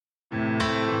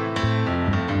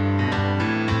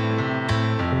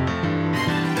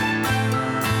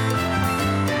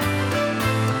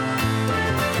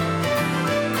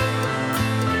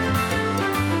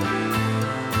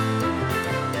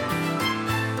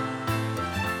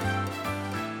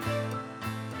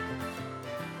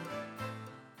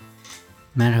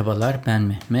Merhabalar, ben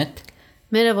Mehmet.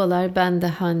 Merhabalar, ben de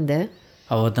Hande.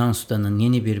 Havadan Sudan'ın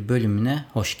yeni bir bölümüne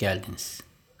hoş geldiniz.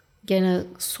 Gene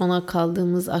sona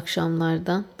kaldığımız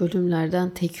bölümlerden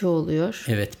teki oluyor.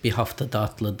 Evet, bir hafta da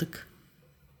atladık.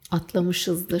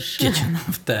 Atlamışızdır. Geçen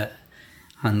hafta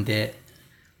Hande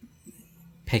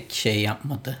pek şey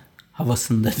yapmadı.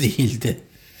 Havasında değildi.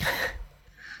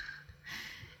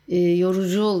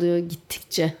 Yorucu oluyor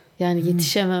gittikçe. Yani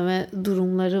yetişememe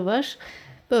durumları var.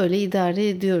 Böyle idare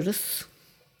ediyoruz.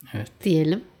 Evet.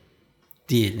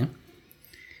 Diyelim.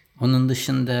 Onun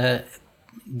dışında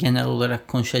genel olarak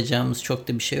konuşacağımız çok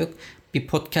da bir şey yok. Bir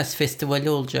podcast festivali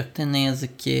olacaktı. Ne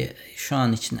yazık ki şu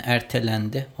an için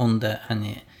ertelendi. Onu da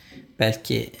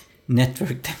belki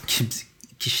network'ten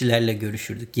kişilerle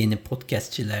görüşürdük. Yeni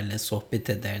podcastçilerle sohbet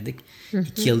ederdik.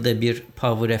 2 yılda bir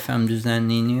Power FM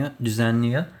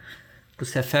düzenliyor. Bu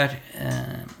sefer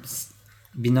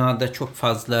binada çok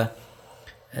fazla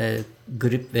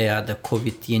grip veya da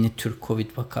yeni tür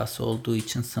Covid vakası olduğu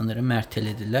için sanırım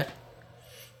ertelediler.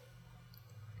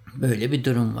 Böyle bir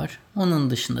durum var. Onun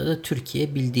dışında da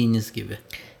Türkiye bildiğiniz gibi.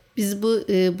 Biz bu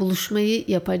buluşmayı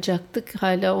yapacaktık.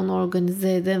 Hala onu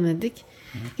organize edemedik.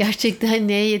 Gerçekten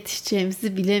neye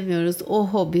yetişeceğimizi bilemiyoruz. O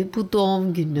hobi, bu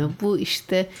doğum günü, bu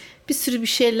işte bir sürü bir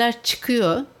şeyler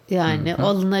çıkıyor. Yani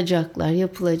alınacaklar,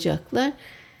 yapılacaklar.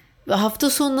 Ve hafta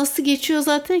sonu nasıl geçiyor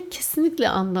zaten kesinlikle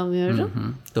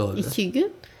anlamıyorum. Doğru. 2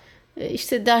 gün.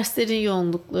 İşte derslerin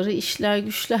yoğunlukları, işler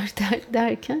güçler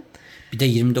derken. Bir de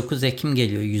 29 Ekim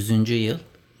geliyor, 100. yıl.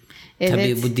 Evet.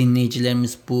 Tabii bu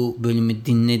dinleyicilerimiz bu bölümü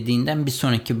dinlediğinden bir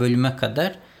sonraki bölüme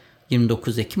kadar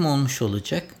 29 Ekim olmuş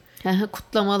olacak.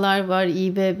 Kutlamalar var.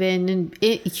 İBB'nin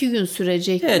 2 gün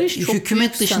sürecekmiş. Evet, çok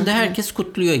hükümet dışında herkes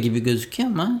kutluyor gibi gözüküyor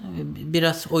ama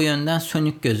biraz o yönden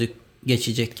sönük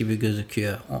geçecek gibi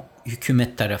gözüküyor o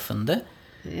hükümet tarafında.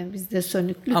 Bizde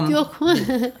sönüklük yok.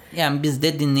 Yani biz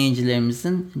de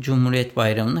dinleyicilerimizin Cumhuriyet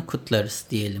Bayramı'nı kutlarız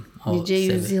diyelim. Nice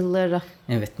yüzyıllara.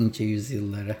 Evet, nice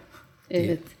yüzyıllara.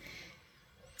 Evet.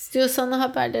 İstiyorsan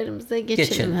haberlerimize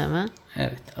geçelim hemen.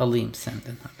 Evet, alayım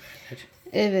senden haberleri.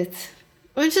 Evet.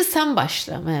 Önce sen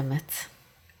başla Mehmet.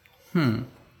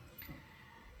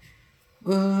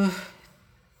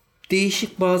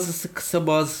 Değişik, bazısı kısa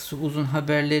bazısı uzun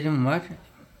haberlerim var.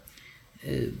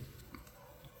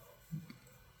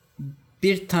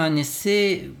 Bir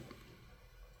tanesi,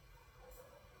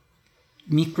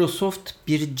 Microsoft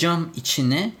bir cam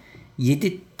içine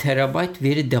 7 terabayt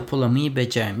veri depolamayı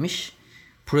becermiş.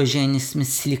 Projenin ismi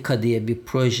Silica diye bir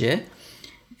proje.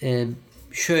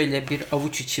 Şöyle bir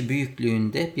avuç içi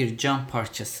büyüklüğünde bir cam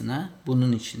parçasına,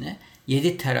 bunun içine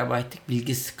 7 terabaytlık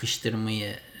bilgi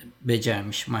sıkıştırmayı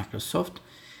becermiş Microsoft.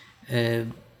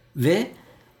 Ve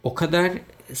o kadar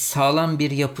sağlam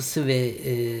bir yapısı ve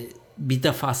bir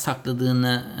defa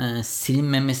sakladığını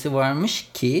silinmemesi varmış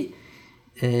ki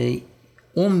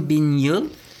 10.000 yıl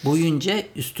boyunca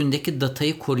üstündeki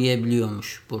datayı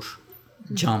koruyabiliyormuş bu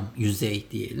cam yüzey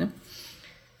diyelim.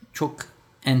 Çok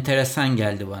enteresan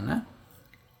geldi bana.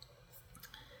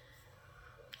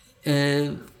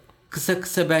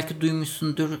 Kısa belki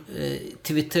duymuşsundur,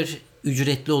 Twitter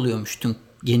ücretli oluyormuş tüm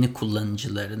yeni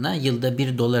kullanıcılarına. Yılda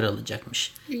 $1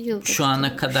 alacakmış. Şu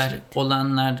ana kadar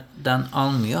olanlardan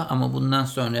almıyor ama bundan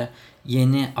sonra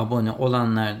yeni abone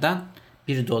olanlardan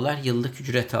 $1 yıllık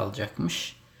ücret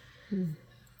alacakmış.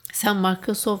 Sen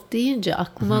Microsoft deyince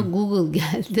aklıma Google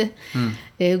geldi.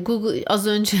 Google, az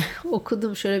önce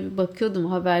okudum, şöyle bir bakıyordum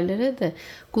haberlere de.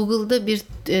 Google'da bir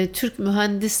Türk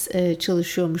mühendis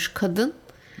çalışıyormuş, kadın.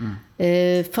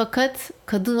 Fakat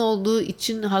kadın olduğu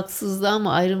için haksızlığa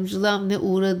mı ayrımcılığa mı ne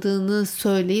uğradığını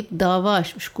söyleyip dava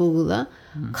açmış Google'a.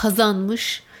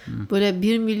 Kazanmış. Böyle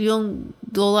 1 milyon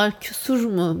dolar küsur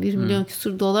mu? 1 milyon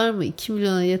küsur dolar mı? 2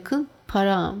 milyona yakın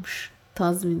para almış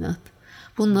tazminat.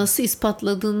 Bunu nasıl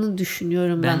ispatladığını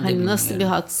düşünüyorum ben. Hani nasıl bir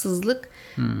haksızlık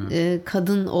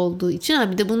kadın olduğu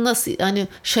için. Bir de bunu nasıl, hani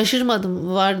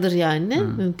şaşırmadım, vardır yani.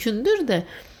 Mümkündür de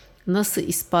nasıl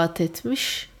ispat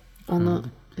etmiş onu.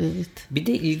 Evet. Bir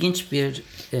de ilginç bir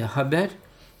haber,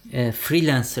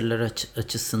 freelancerlar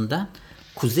açısından.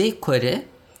 Kuzey Kore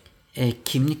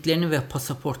kimliklerini ve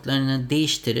pasaportlarını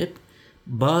değiştirip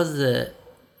bazı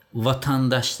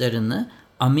vatandaşlarını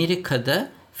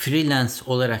Amerika'da freelance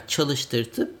olarak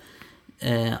çalıştırtıp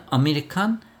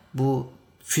Amerikan bu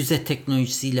füze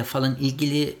teknolojisiyle falan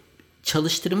ilgili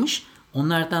çalıştırmış.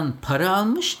 Onlardan para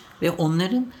almış ve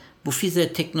onların bu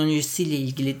füze teknolojisiyle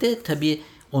ilgili de tabii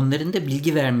onların da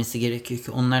bilgi vermesi gerekiyor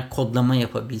ki onlar kodlama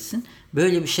yapabilsin.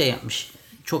 Böyle bir şey yapmış.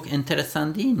 Çok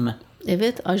enteresan değil mi?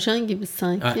 Evet, ajan gibi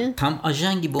sanki. Tam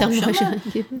ajan gibi olmuş ama ajan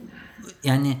gibi.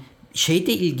 Yani Şey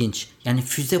de ilginç. Yani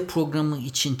füze programı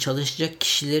için çalışacak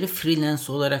kişileri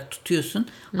freelance olarak tutuyorsun.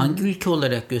 Hangi ülke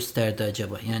olarak gösterdi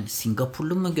acaba? Yani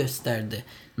Singapurlu mu gösterdi?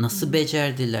 Nasıl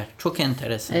becerdiler? Çok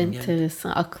enteresan.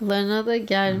 Enteresan. Akıllarına da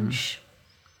gelmiş.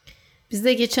 Biz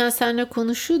de geçen seninle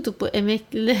konuşuyorduk. Bu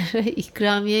emeklilere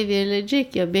ikramiye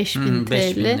verilecek ya 5.000 TL.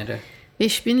 5.000 lira.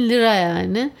 5.000 lira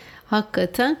yani.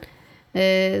 Hakikaten.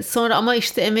 Sonra ama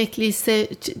işte emekli ise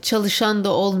çalışan da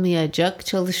olmayacak.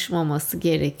 Çalışmaması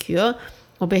gerekiyor.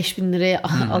 O 5.000 lirayı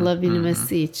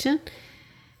alabilmesi için.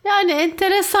 Yani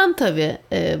enteresan tabii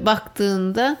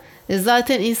baktığında.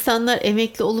 Zaten insanlar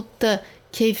emekli olup da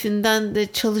keyfinden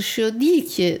de çalışıyor değil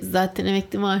ki. Zaten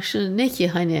emekli maaşı ne ki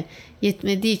hani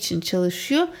yetmediği için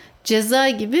çalışıyor. Ceza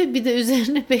gibi bir de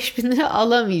üzerine 5.000 lira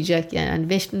alamayacak yani. Yani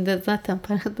 5.000 de zaten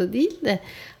para da değil de.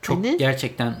 Çok hani...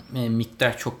 gerçekten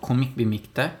miktar çok komik bir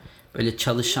miktar. Böyle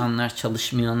çalışanlar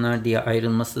çalışmayanlar diye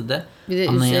ayrılması da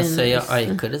anayasaya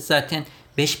aykırı. Zaten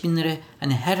 5.000 lira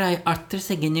hani her ay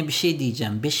arttırsa gene bir şey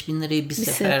diyeceğim. 5.000 lirayı bir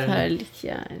seferlik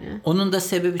yani. Onun da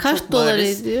sebebi kaç çok dolar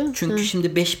bariz. Ediyor? Çünkü şimdi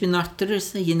 5.000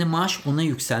 arttırırsa yeni maaş ona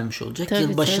yükselmiş olacak. Tabii,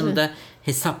 yıl başında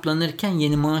hesaplanırken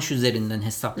yeni maaş üzerinden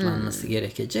hesaplanması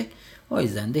gerekecek. O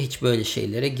yüzden de hiç böyle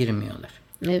şeylere girmiyorlar.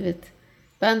 Evet.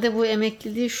 Ben de bu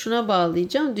emekliliği şuna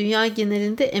bağlayacağım. Dünya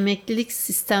genelinde emeklilik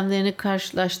sistemlerini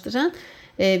karşılaştıran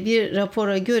bir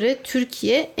rapora göre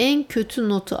Türkiye en kötü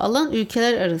notu alan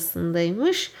ülkeler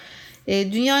arasındaymış.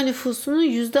 Dünya nüfusunun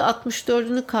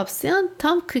 %64'ünü kapsayan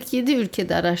tam 47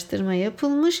 ülkede araştırma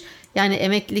yapılmış. Yani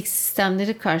emeklilik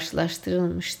sistemleri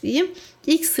karşılaştırılmış diyeyim.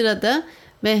 İlk sırada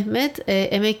Mehmet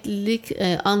emeklilik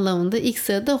anlamında ilk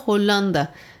sırada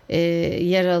Hollanda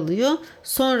yer alıyor.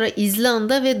 Sonra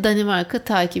İzlanda ve Danimarka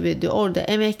takip ediyor. Orada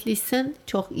emekliysen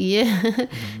çok iyi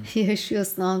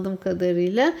yaşıyorsun anladığım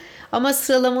kadarıyla. Ama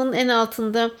sıralamanın en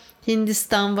altında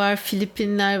Hindistan var,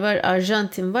 Filipinler var,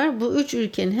 Arjantin var. Bu üç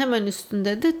ülkenin hemen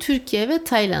üstünde de Türkiye ve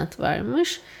Tayland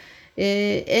varmış.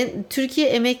 Türkiye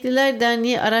Emekliler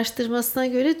Derneği araştırmasına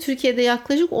göre Türkiye'de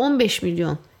yaklaşık 15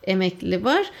 milyon emekli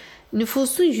var.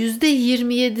 Nüfusun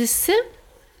 %27'si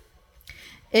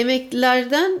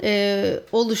emeklilerden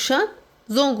oluşan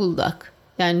Zonguldak.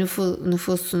 Yani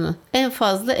nüfusunu en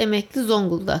fazla emekli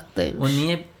Zonguldak'taymış. O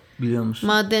niye biliyor musun?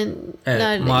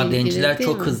 Madenlerle madenciler ilgili,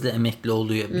 çok hızlı emekli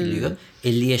oluyor biliyor.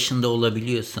 50 yaşında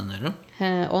olabiliyor sanırım.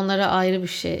 Onlara ayrı bir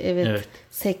şey. Evet.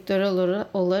 Sektörel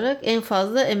olarak en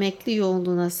fazla emekli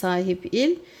yoğunluğuna sahip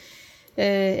il.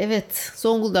 Evet.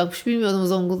 Zonguldak'mış. Bilmiyordum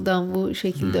Zonguldak'ın bu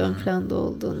şekilde ön planda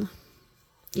olduğunu.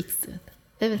 İlk sırada.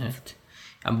 Evet.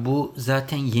 Yani bu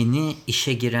zaten yeni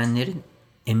işe girenlerin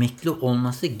emekli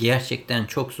olması gerçekten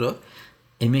çok zor.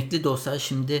 Emekli de olsa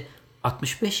şimdi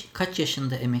 65 kaç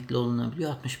yaşında emekli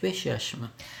olunabiliyor? 65 yaş mı?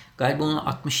 Galiba onu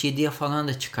 67'ye falan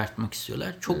da çıkartmak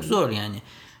istiyorlar. Çok zor yani.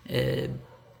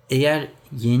 Eğer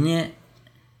yeni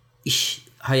iş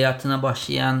hayatına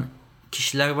başlayan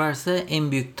kişiler varsa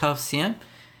en büyük tavsiyem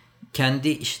kendi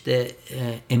işte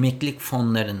emeklilik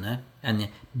fonlarını yani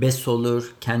BES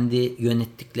olur, kendi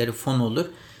yönettikleri fon olur.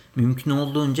 Mümkün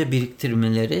olduğunca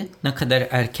biriktirmeleri ne kadar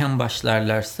erken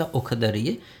başlarlarsa o kadar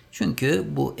iyi. Çünkü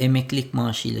bu emeklilik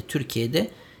maaşıyla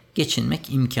Türkiye'de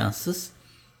geçinmek imkansız.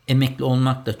 Emekli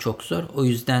olmak da çok zor. O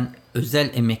yüzden özel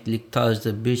emeklilik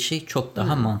tarzı bir şey çok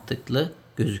daha mantıklı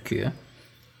gözüküyor.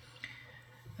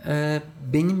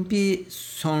 Benim bir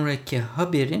sonraki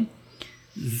haberim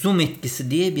Zoom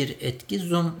etkisi diye bir etki.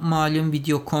 Zoom malum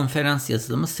video konferans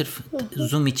yazılımı. Sırf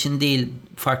Zoom için değil,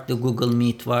 farklı Google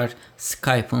Meet var,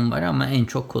 Skype'ın var ama en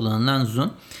çok kullanılan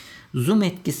Zoom. Zoom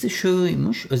etkisi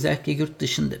şuymuş. Özellikle yurt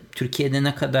dışında, Türkiye'de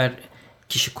ne kadar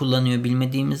kişi kullanıyor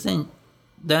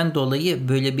bilmediğimizden dolayı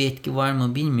böyle bir etki var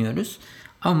mı bilmiyoruz.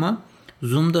 Ama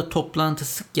Zoom'da toplantı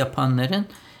sık yapanların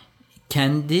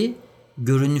kendi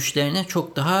görünüşlerine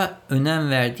çok daha önem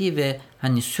verdiği ve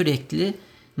hani sürekli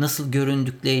nasıl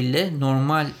göründükleriyle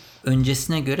normal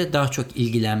öncesine göre daha çok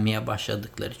ilgilenmeye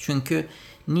başladıkları. Çünkü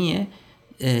niye?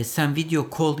 Sen video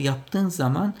call yaptığın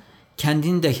zaman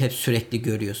kendini de hep sürekli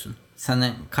görüyorsun.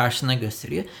 Sana karşına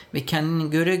gösteriyor ve kendini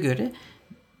göre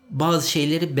bazı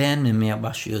şeyleri beğenmemeye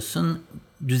başlıyorsun.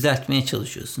 Düzeltmeye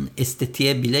çalışıyorsun.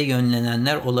 Estetiğe bile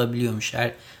yönlenenler olabiliyormuş.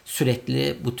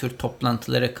 Sürekli bu tür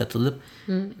toplantılara katılıp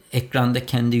ekranda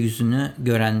kendi yüzünü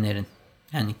görenlerin.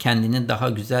 Yani kendini daha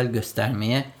güzel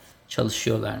göstermeye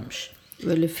çalışıyorlarmış.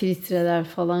 Böyle filtreler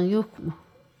falan yok mu?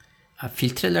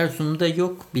 Filtreler Zoom'da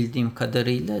yok bildiğim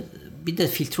kadarıyla. Bir de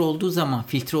filtre olduğu zaman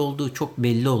filtre olduğu çok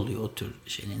belli oluyor. O tür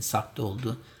şeylerin sahte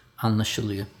olduğu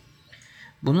anlaşılıyor.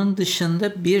 Bunun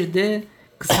dışında bir de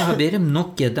kısa haberim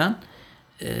Nokia'dan.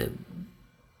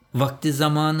 Vakti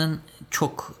zamanın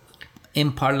çok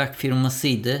en parlak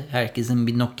firmasıydı. Herkesin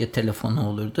bir Nokia telefonu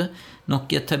olurdu.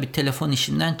 Nokia tabii telefon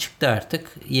işinden çıktı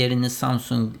artık. Yerini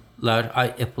Samsung'lar,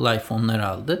 Apple iPhone'lar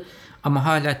aldı. Ama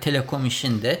hala telekom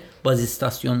işinde baz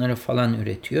istasyonları falan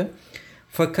üretiyor.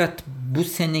 Fakat bu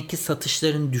seneki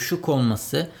satışların düşük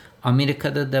olması,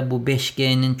 Amerika'da da bu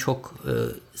 5G'nin çok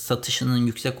satışının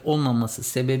yüksek olmaması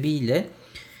sebebiyle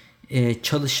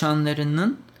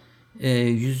çalışanlarının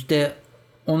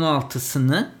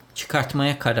 %16'sını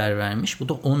çıkartmaya karar vermiş. Bu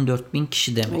da 14.000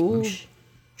 kişi demekmiş.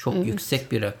 Çok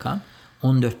yüksek bir rakam.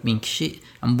 14.000 kişi.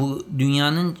 Yani bu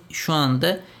dünyanın şu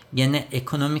anda gene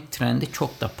ekonomik trendi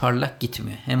çok da parlak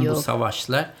gitmiyor. Hem bu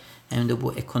savaşlar hem de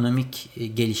bu ekonomik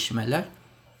gelişmeler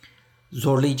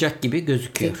zorlayacak gibi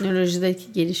gözüküyor.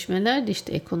 Teknolojideki gelişmeler de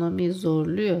işte ekonomiyi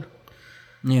zorluyor.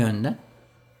 Ne yönden?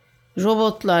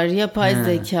 Robotlar, yapay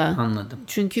zeka. Anladım.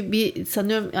 Çünkü bir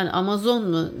sanıyorum yani Amazon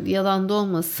mu, yalan da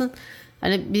olmasın,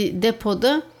 hani bir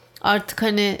depoda artık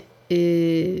hani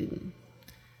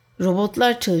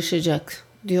robotlar çalışacak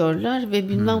diyorlar ve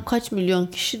bilmem kaç milyon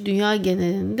kişi dünya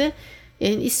genelinde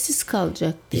işsiz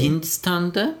kalacak diye.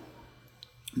 Hindistan'da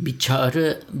bir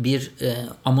çağrı, bir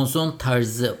Amazon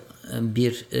tarzı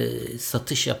bir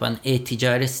satış yapan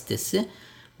e-ticaret sitesi.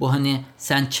 Bu hani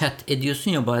sen chat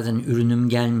ediyorsun ya bazen, ürünüm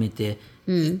gelmedi,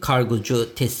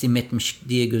 kargocu teslim etmiş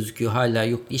diye gözüküyor, hala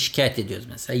yok diye şikayet ediyoruz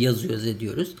mesela, yazıyoruz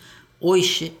ediyoruz. O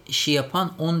işi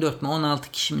yapan 14 mi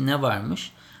 16 kişi mi ne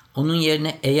varmış? Onun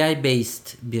yerine AI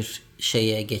based bir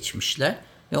şeye geçmişler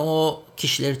ve o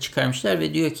kişileri çıkarmışlar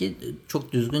ve diyor ki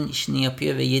çok düzgün işini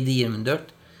yapıyor ve 7/24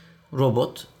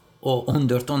 robot o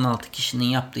 14-16 kişinin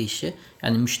yaptığı işi,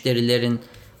 yani müşterilerin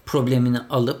problemini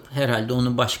alıp herhalde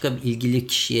onu başka bir ilgili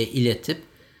kişiye iletip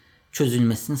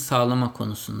çözülmesini sağlama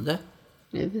konusunda.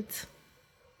 Evet.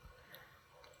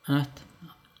 Evet.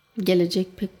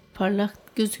 Gelecek pek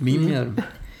parlak gözükmüyor. Bilmiyorum.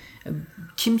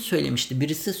 Kim söylemişti?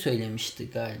 Birisi söylemişti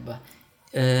galiba.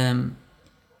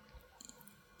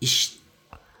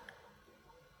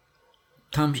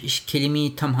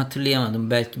 Kelimeyi tam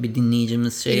hatırlayamadım. Belki bir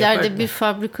dinleyicimiz yapar da. İleride bir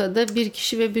fabrikada bir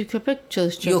kişi ve bir köpek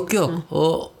çalışacak. Yok.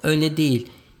 O öyle değil.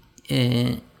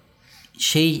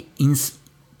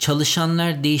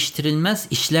 Çalışanlar değiştirilmez,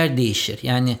 işler değişir.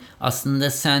 Yani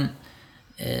aslında sen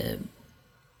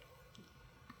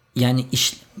yani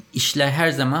işler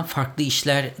her zaman farklı,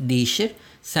 işler değişir.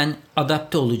 Sen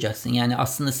adapte olacaksın. Yani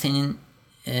aslında senin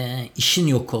işin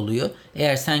yok oluyor.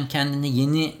 Eğer sen kendini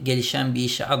yeni gelişen bir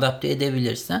işe adapte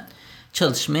edebilirsen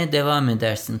çalışmaya devam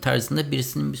edersin tarzında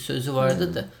birisinin bir sözü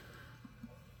vardı da.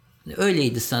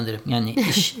 Öyleydi sanırım. Yani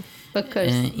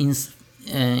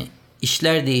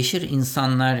işler değişir,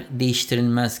 insanlar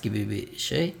değiştirilmez gibi bir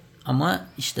şey. Ama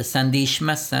işte sen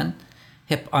değişmezsen,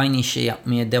 hep aynı işi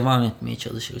yapmaya devam etmeye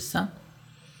çalışırsan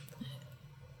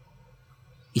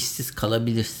işsiz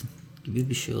kalabilirsin gibi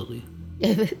bir şey oluyor.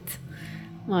 Evet.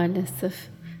 Maalesef.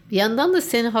 Bir yandan da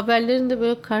senin haberlerinde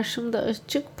böyle karşımda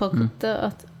açık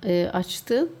pakette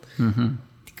açtığın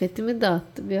dikkatimi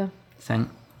dağıttı bir an. Sen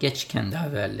geç kendi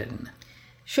haberlerine.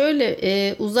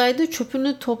 Şöyle uzayda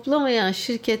çöpünü toplamayan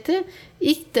şirkete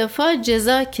ilk defa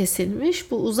ceza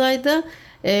kesilmiş. Bu uzayda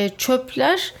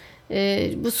çöpler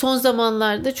bu son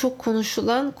zamanlarda çok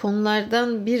konuşulan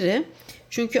konulardan biri.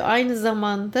 Çünkü aynı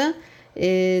zamanda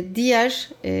diğer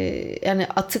yani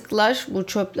atıklar, bu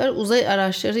çöpler uzay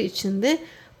araçları içinde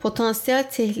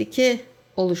potansiyel tehlike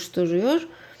oluşturuyor.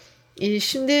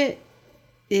 Şimdi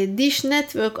Dish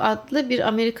Network adlı bir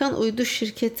Amerikan uydu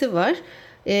şirketi var.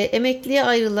 Emekliye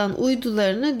ayrılan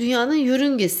uydularını dünyanın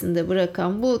yörüngesinde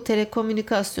bırakan bu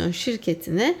telekomünikasyon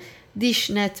şirketine, Dish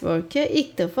Network'e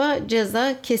ilk defa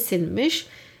ceza kesilmiş.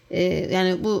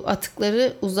 Yani bu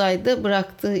atıkları uzayda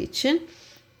bıraktığı için.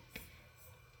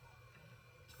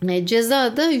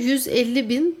 Ceza da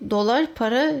 $150.000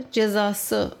 para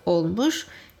cezası olmuş.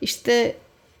 İşte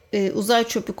uzay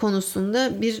çöpü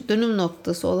konusunda bir dönüm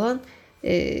noktası olan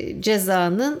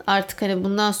cezanın artık hani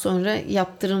bundan sonra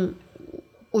yaptırım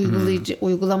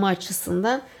uygulama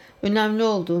açısından önemli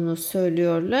olduğunu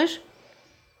söylüyorlar.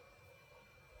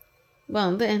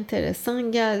 Bana da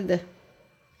enteresan geldi.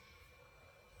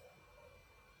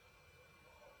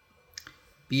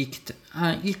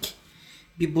 İlk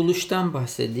bir buluştan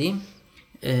bahsedeyim.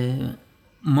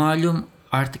 Malum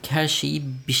artık her şeyi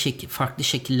farklı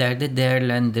şekillerde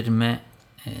değerlendirme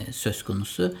söz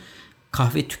konusu.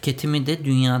 Kahve tüketimi de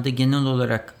dünyada genel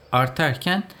olarak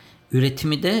artarken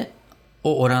üretimi de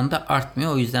o oranda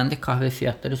artmıyor. O yüzden de kahve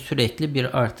fiyatları sürekli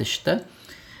bir artışta.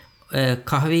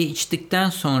 Kahveyi içtikten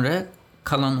sonra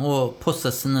kalan o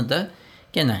posasını da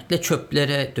genellikle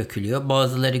çöplere dökülüyor.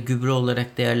 Bazıları gübre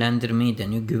olarak değerlendirmeyi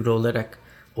deniyor. Gübre olarak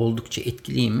oldukça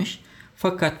etkiliymiş.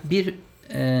 Fakat bir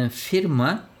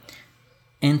firma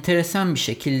enteresan bir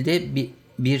şekilde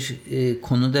bir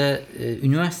konuda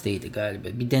üniversiteydi galiba.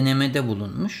 Bir denemede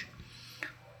bulunmuş.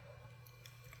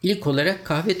 İlk olarak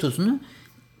kahve tozunu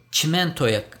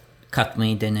çimentoya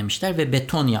katmayı denemişler ve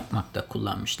beton yapmakta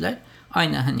kullanmışlar.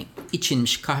 Aynı hani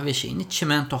içilmiş kahve şeyini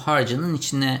çimento harcının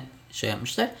içine şey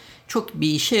yapmışlar. Çok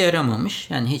bir işe yaramamış.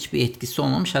 Yani hiçbir etkisi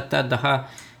olmamış. Hatta daha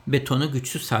betonu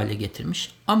güçsüz hale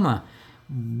getirmiş. Ama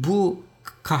bu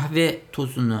kahve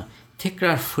tozunu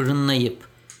tekrar fırınlayıp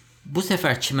bu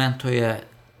sefer çimentoya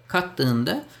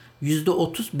kattığında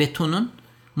 %30 betonun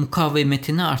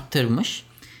mukavemetini arttırmış.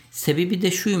 Sebebi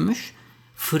de şuymuş.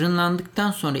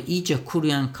 Fırınlandıktan sonra iyice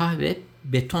kuruyan kahve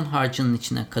beton harcının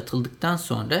içine katıldıktan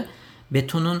sonra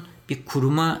betonun bir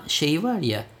kuruma şeyi var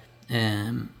ya,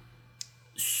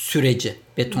 süreci,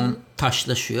 beton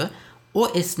taşlaşıyor. O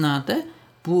esnada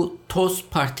bu toz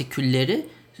partikülleri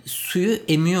suyu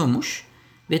emiyormuş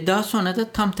ve daha sonra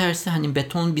da tam tersi hani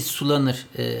beton bir sulanır.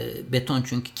 Beton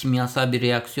çünkü kimyasal bir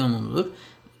reaksiyon olur.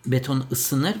 Beton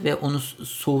ısınır ve onu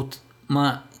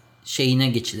soğutma şeyine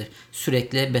geçilir.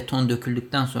 Sürekli beton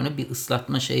döküldükten sonra bir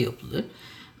ıslatma şey yapılır.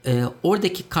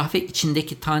 Oradaki kahve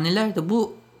içindeki taneler de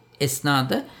bu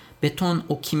esnada beton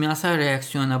o kimyasal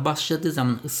reaksiyona başladığı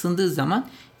zaman, ısındığı zaman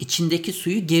içindeki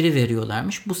suyu geri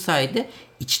veriyorlarmış. Bu sayede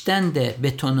içten de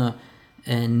betonu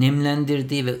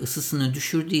nemlendirdiği ve ısısını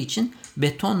düşürdüğü için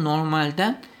beton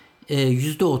normalden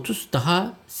 %30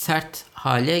 daha sert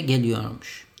hale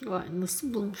geliyormuş. Vay,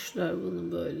 nasıl bulmuşlar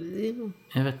bunu böyle, değil mi?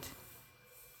 Evet.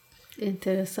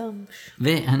 Enteresanmış.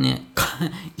 Ve hani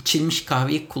içilmiş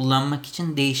kahveyi kullanmak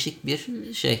için değişik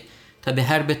bir şey. Tabii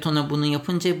her betona bunu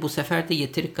yapınca bu sefer de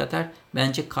yeteri kadar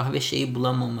bence kahve şeyi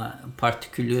bulamama,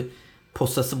 partikülü,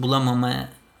 posası bulamama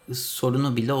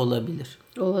sorunu bile olabilir.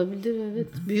 Olabilir, evet.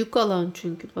 Büyük alan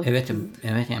çünkü. Evet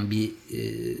yani bir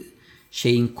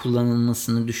şeyin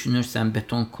kullanılmasını düşünürsen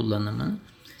beton kullanımı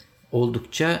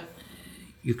oldukça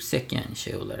yüksek yani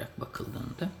şey olarak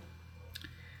bakıldığında.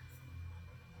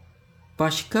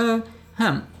 Başka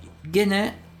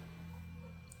gene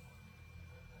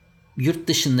yurt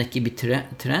dışındaki bir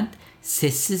trend,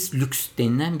 sessiz lüks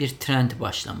denilen bir trend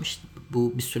başlamış.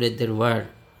 Bu bir süredir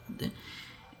vardı.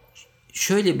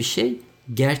 Şöyle bir şey,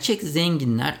 gerçek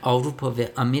zenginler Avrupa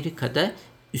ve Amerika'da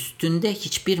üstünde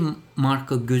hiçbir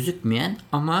marka gözükmeyen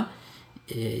ama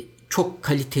çok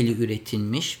kaliteli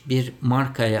üretilmiş bir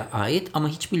markaya ait ama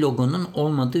hiçbir logonun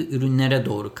olmadığı ürünlere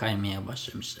doğru kaymaya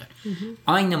başlamışlar. Hı hı.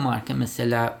 Aynı marka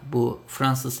mesela bu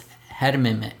Fransız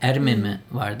Hermeme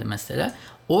vardı mesela.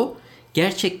 O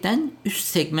gerçekten üst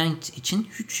segment için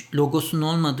hiç logosunun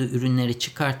olmadığı ürünleri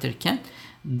çıkartırken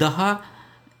daha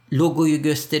logoyu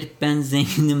gösterip ben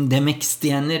zenginim demek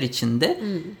isteyenler için de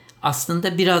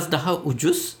aslında biraz daha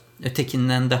ucuz,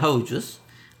 ötekinden daha ucuz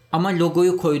ama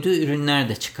logoyu koyduğu ürünler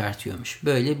de çıkartıyormuş.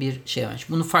 Böyle bir şey varmış.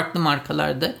 Bunu farklı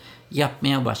markalarda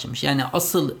yapmaya başlamış. Yani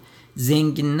asıl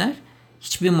zenginler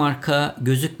hiçbir marka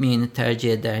gözükmeyeni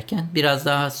tercih ederken biraz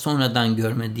daha sonradan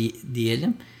görme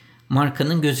diyelim,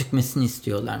 markanın gözükmesini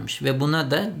istiyorlarmış. Ve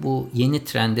buna da bu yeni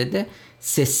trende de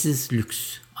sessiz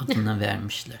lüks adını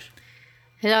vermişler.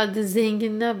 Herhalde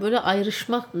zenginler böyle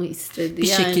ayrışmak mı istedi? Bir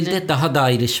şekilde daha da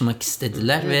ayrışmak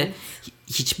istediler ve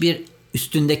hiçbir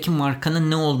üstündeki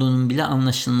markanın ne olduğunun bile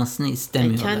anlaşılmasını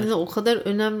istemiyorlar. Kendini o kadar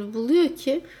önemli buluyor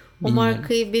ki o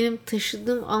markayı benim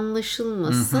taşıdığım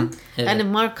anlaşılmasın. Evet. Yani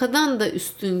markadan da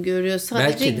üstün görüyor.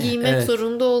 Sadece giymek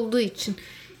zorunda olduğu için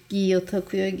giyiyor,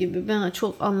 takıyor gibi. Ben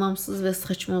çok anlamsız ve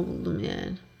saçma buldum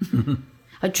yani.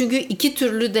 Çünkü iki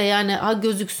türlü de yani ha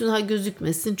gözüksün ha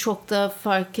gözükmesin çok da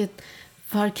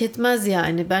fark etmez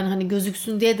yani. Ben hani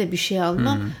gözüksün diye de bir şey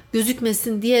almam.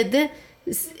 Gözükmesin diye de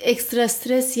ekstra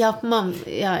stres yapmam.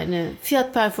 Yani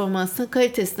fiyat performansına,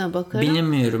 kalitesine bakarım.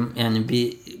 Bilemiyorum yani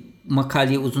bir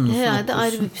makaleyi uzun herhalde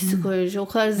ayrı bir psikoloji. O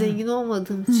kadar zengin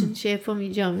olmadığım için şey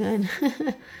yapamayacağım yani.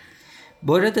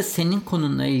 Bu arada senin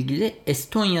konunla ilgili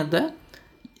Estonya'da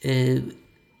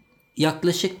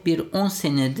yaklaşık bir 10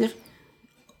 senedir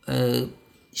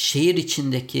şehir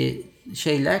içindeki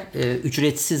şeyler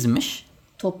ücretsizmiş.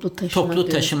 Toplu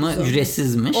taşıma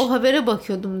ücretsizmiş. O habere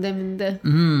bakıyordum demin de.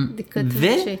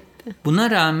 Dikkatimi çekti.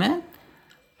 Buna rağmen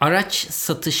araç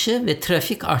satışı ve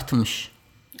trafik artmış.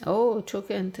 Oo,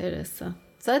 çok enteresan.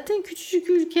 Zaten küçücük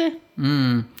ülke.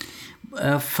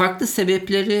 Farklı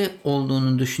sebepleri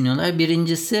olduğunu düşünüyorlar.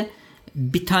 Birincisi,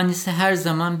 bir tanesi her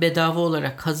zaman bedava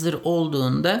olarak hazır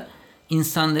olduğunda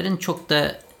insanların çok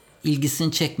da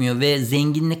ilgisini çekmiyor ve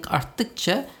zenginlik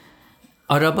arttıkça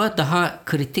araba daha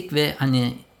kritik ve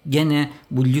hani gene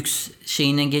bu lüks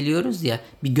şeyine geliyoruz ya,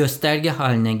 bir gösterge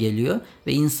haline geliyor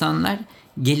ve insanlar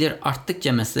gelir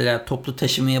arttıkça mesela toplu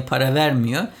taşımaya para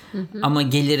vermiyor. Ama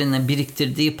gelirine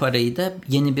biriktirdiği parayı da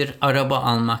yeni bir araba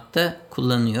almakta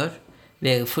kullanıyor.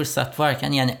 Ve fırsat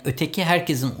varken, yani öteki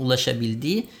herkesin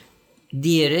ulaşabildiği,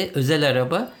 diğeri özel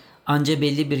araba anca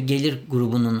belli bir gelir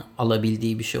grubunun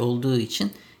alabildiği bir şey olduğu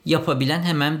için yapabilen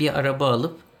hemen bir araba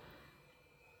alıp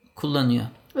kullanıyor.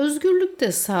 Özgürlük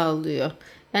de sağlıyor.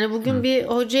 Yani bugün bir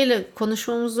hocayla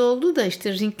konuşmamız oldu da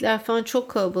işte ringler falan çok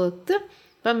kalabalıktı.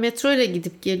 Ben metro ile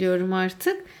gidip geliyorum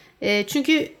artık.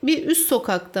 Çünkü bir üst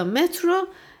sokakta metro,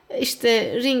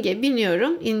 işte ringe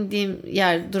biniyorum. İndiğim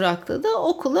yer durakta da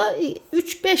okula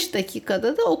 3-5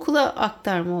 dakikada da okula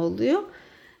aktarma oluyor.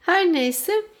 Her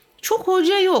neyse, çok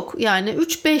hoca yok. Yani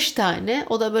 3-5 tane,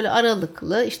 o da böyle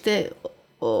aralıklı. İşte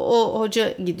o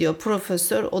hoca gidiyor,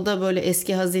 profesör. O da böyle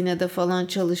eski hazinede falan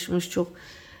çalışmış, çok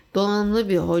donanımlı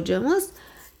bir hocamız.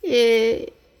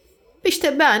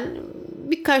 İşte ben,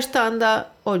 birkaç tane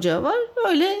daha hoca var.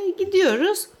 Öyle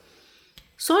gidiyoruz.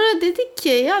 Sonra dedik ki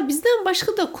ya bizden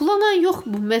başka da kullanan yok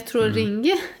bu metro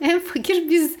ringi. En fakir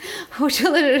biz,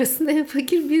 hocalar arasında en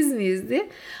fakir biz miyiz diye.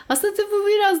 Aslında bu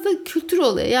biraz da kültür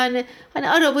oluyor. Yani hani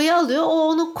arabayı alıyor, o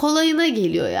onun kolayına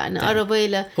geliyor yani. Evet.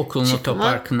 Arabayla okulun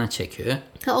otoparkına çekiyor.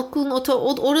 Okulun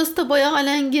orası da bayağı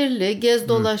alengirli. Gez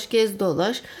dolaş gez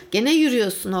dolaş. Gene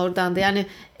yürüyorsun oradan da. Yani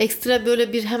ekstra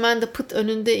böyle bir hemen de pıt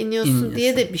önünde iniyorsun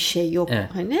diye de bir şey yok. Evet.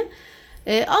 Hani.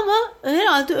 Ama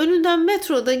herhalde önünden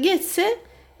metroda geçse,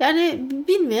 yani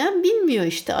bilmeyen bilmiyor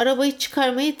işte. Arabayı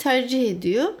çıkarmayı tercih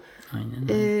ediyor. Aynen.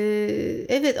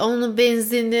 Evet, onun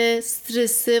benzini,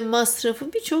 stresi,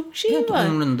 masrafı, birçok şey var.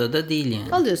 Umrunda da değil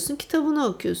yani. Alıyorsun, kitabını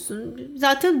okuyorsun.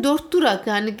 Zaten 4 durak,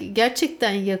 yani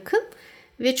gerçekten yakın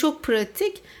ve çok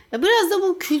pratik. Biraz da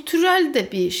bu kültürel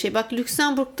de bir şey. Bak,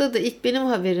 Lüksemburg'da da ilk benim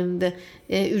haberimde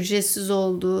ücretsiz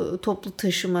olduğu toplu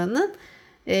taşımanın.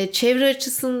 Çevre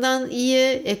açısından iyi,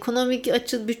 ekonomik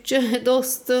açı, bütçe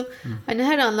dostu. Hani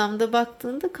her anlamda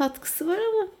baktığında katkısı var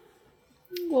ama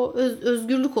o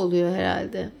özgürlük oluyor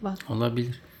herhalde. Bak.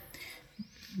 Olabilir.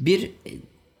 Bir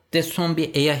de son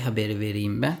bir AI haberi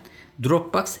vereyim ben.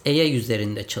 Dropbox AI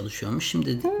üzerinde çalışıyormuş.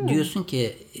 Şimdi diyorsun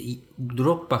ki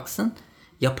Dropbox'ın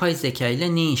yapay zeka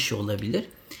ile ne işi olabilir?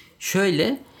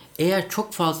 Şöyle, eğer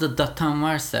çok fazla datan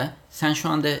varsa, sen şu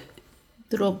anda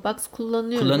Dropbox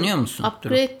kullanıyorum. Kullanıyor musun?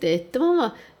 Upgrade de ettim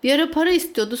ama bir ara para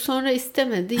istiyordu, sonra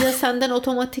istemedi. Ya senden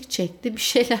otomatik çekti, bir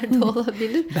şeyler de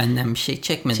olabilir. Benden bir şey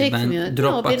çekmedi. Çekmiyor. Ben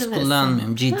Dropbox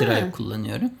kullanmıyorum. G-Drive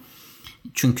kullanıyorum.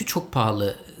 Çünkü çok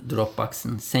pahalı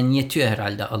Dropbox'ın. Sen yetiyor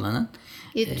herhalde alanın.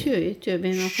 Yetiyor.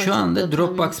 Benim şu anda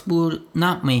Dropbox bu ne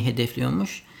yapmayı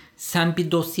hedefliyormuş? Sen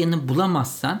bir dosyanı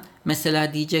bulamazsan,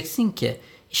 mesela diyeceksin ki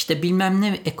işte bilmem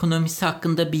ne ekonomisi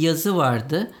hakkında bir yazı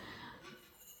vardı.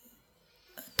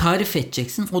 Tarif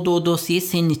edeceksin. O da o dosyayı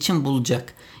senin için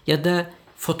bulacak. Ya da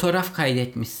fotoğraf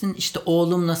kaydetmişsin. İşte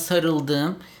oğlumla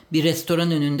sarıldığım bir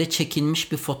restoran önünde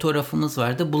çekilmiş bir fotoğrafımız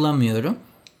vardı. Bulamıyorum.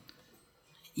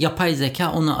 Yapay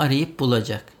zeka onu arayıp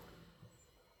bulacak.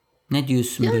 Ne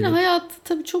diyorsun yani böyle? Yani hayatı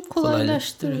tabii çok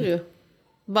kolaylaştırıyor.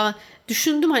 Ben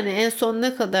düşündüm hani en son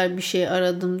ne kadar bir şey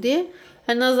aradım diye.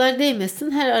 Hani nazar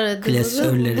değmesin, her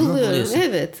aradığımızı buluyorum.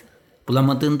 Evet.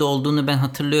 Bulamadığında olduğunu ben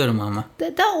hatırlıyorum ama.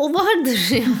 Da o vardır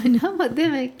yani ama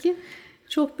demek ki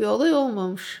çok bir olay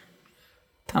olmamış.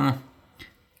 Tamam.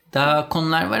 Daha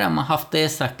konular var ama haftaya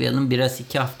saklayalım. Biraz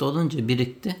 2 hafta olunca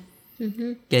birikti.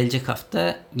 Gelecek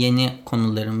hafta yeni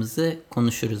konularımızı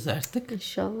konuşuruz artık.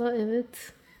 İnşallah,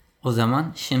 evet. O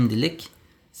zaman şimdilik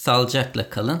sağlıcakla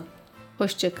kalın.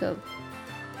 Hoşça kalın.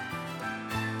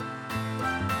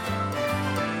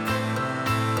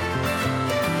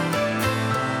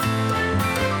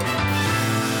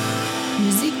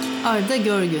 Müzik Arda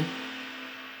Görgün.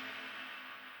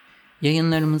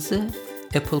 Yayınlarımızı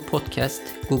Apple Podcast,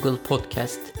 Google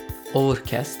Podcast,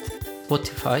 Overcast,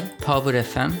 Spotify, Power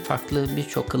FM, farklı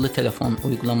birçok akıllı telefon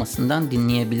uygulamasından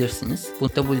dinleyebilirsiniz. Bu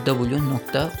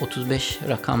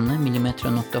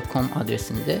www.35rakamlı-mm.com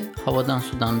adresinde Havadan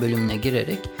Sudan bölümüne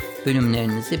girerek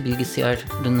bölümlerinizi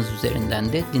bilgisayarınız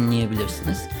üzerinden de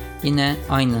dinleyebilirsiniz. Yine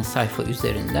aynı sayfa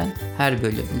üzerinden her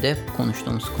bölümde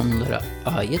konuştuğumuz konulara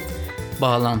ait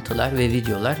bağlantılar ve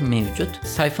videolar mevcut.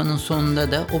 Sayfanın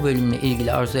sonunda da o bölümle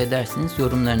ilgili arzu ederseniz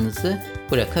yorumlarınızı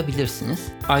bırakabilirsiniz.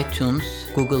 iTunes,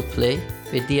 Google Play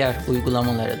ve diğer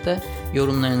uygulamalara da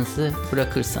yorumlarınızı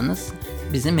bırakırsanız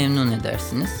bizi memnun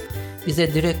edersiniz.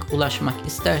 Bize direkt ulaşmak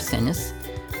isterseniz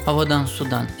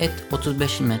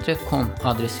havadansudan@35mm.com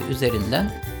adresi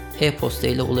üzerinden e-posta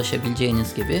ile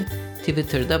ulaşabileceğiniz gibi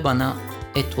Twitter'da bana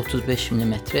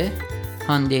 @35mm,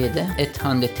 Hande'ye de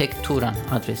 @handetekturan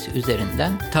adresi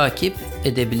üzerinden takip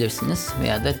edebilirsiniz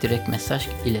veya da direkt mesaj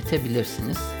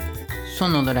iletebilirsiniz.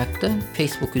 son olarak da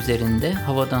Facebook üzerinde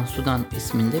Havadan Sudan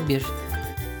isminde bir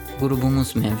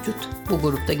grubumuz mevcut. Bu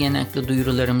grupta genellikle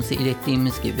duyurularımızı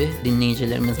ilettiğimiz gibi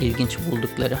dinleyicilerimiz ilginç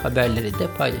buldukları haberleri de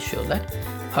paylaşıyorlar.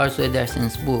 Arzu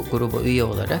ederseniz bu gruba üye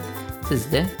olarak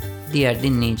siz de diğer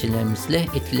dinleyicilerimizle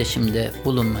etkileşimde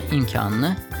bulunma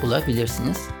imkanını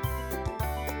bulabilirsiniz.